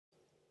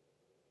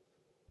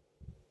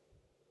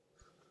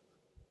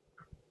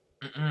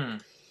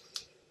Have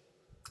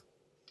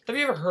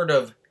you ever heard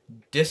of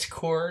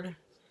Discord?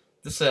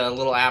 This is a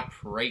little app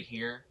right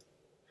here.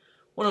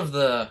 One of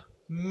the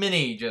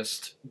many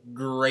just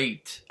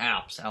great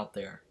apps out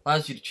there.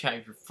 Allows you to chat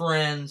with your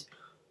friends.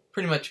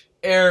 Pretty much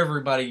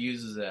everybody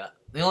uses it.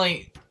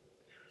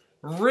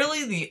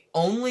 Really the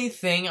only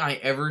thing I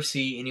ever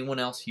see anyone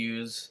else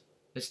use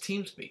is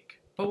TeamSpeak.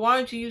 But why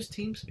would you use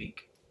TeamSpeak?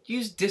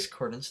 Use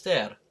Discord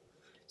instead.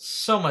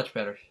 So much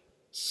better.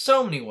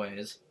 So many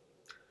ways.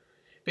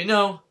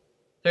 But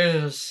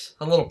there's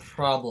a little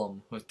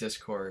problem with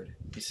Discord,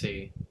 you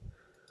see.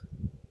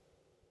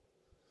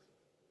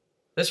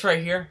 This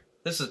right here,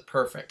 this is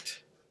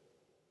perfect.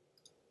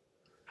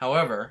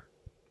 However,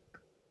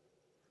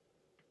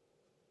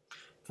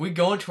 if we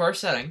go into our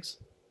settings,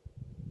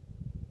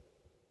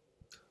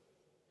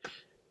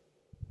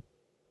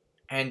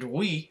 and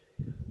we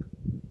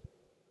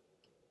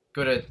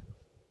go to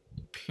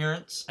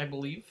appearance, I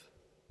believe,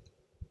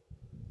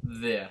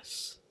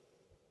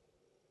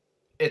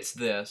 it's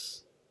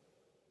this.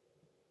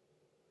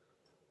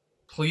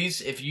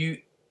 Please, if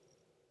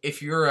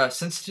you're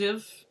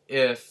sensitive,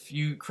 if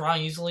you cry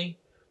easily,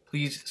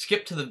 please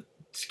skip the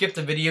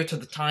video to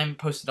the time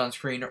posted on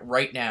screen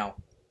right now.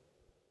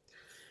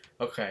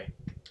 Okay.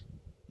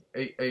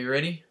 Are you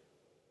ready?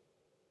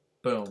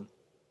 Boom.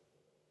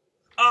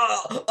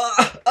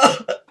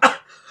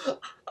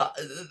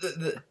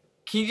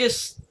 Can you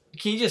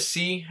just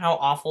see how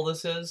awful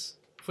this is?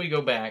 If we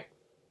go back,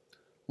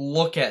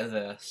 look at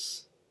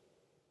this.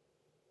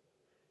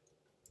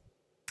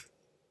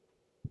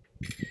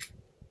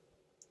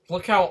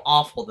 Look how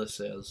awful this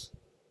is.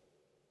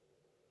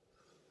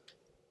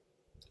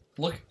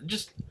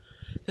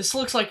 This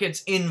looks like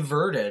it's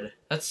inverted.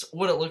 That's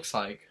what it looks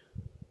like.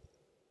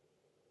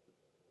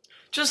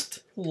 Just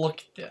look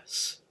at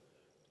this.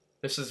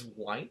 This is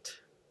white.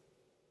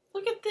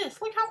 Look at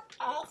this. Look how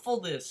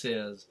awful this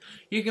is.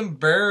 You can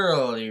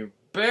barely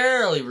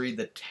read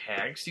the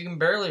text. You can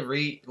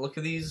barely look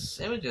at these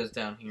images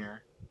down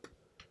here.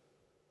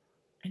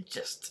 And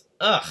just,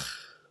 ugh.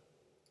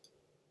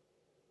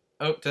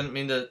 Oh, I didn't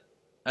mean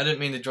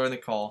to join the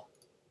call.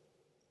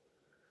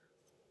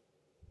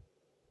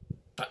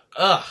 But,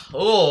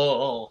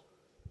 oh.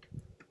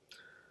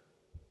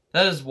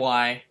 That is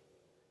why,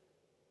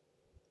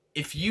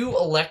 if you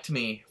elect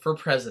me for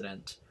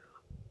president,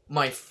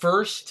 my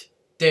first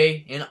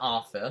day in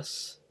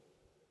office,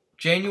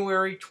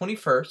 January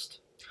 21st,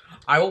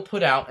 I will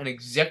put out an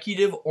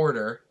executive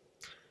order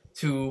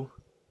to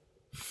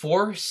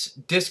force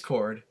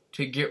Discord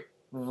to get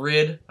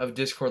rid of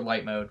Discord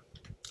Light Mode.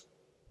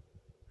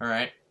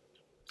 Alright?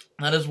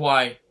 That is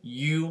why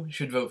you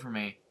should vote for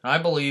me. And I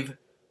believe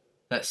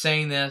that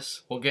saying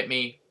this will get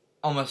me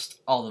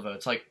almost all the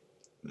votes. Like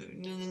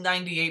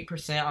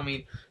 98%. I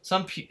mean,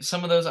 some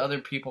of those other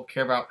people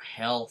care about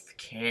health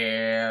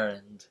care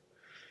and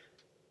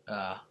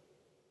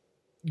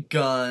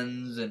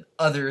guns and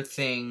other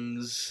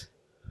things.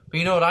 But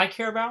you know what I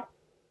care about?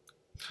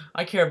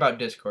 I care about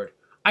Discord.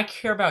 I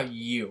care about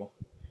you.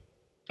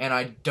 And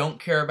I don't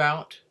care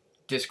about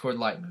Discord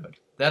Light Mode.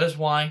 That is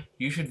why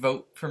you should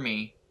vote for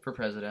me for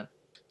president.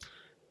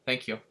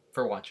 Thank you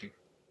for watching.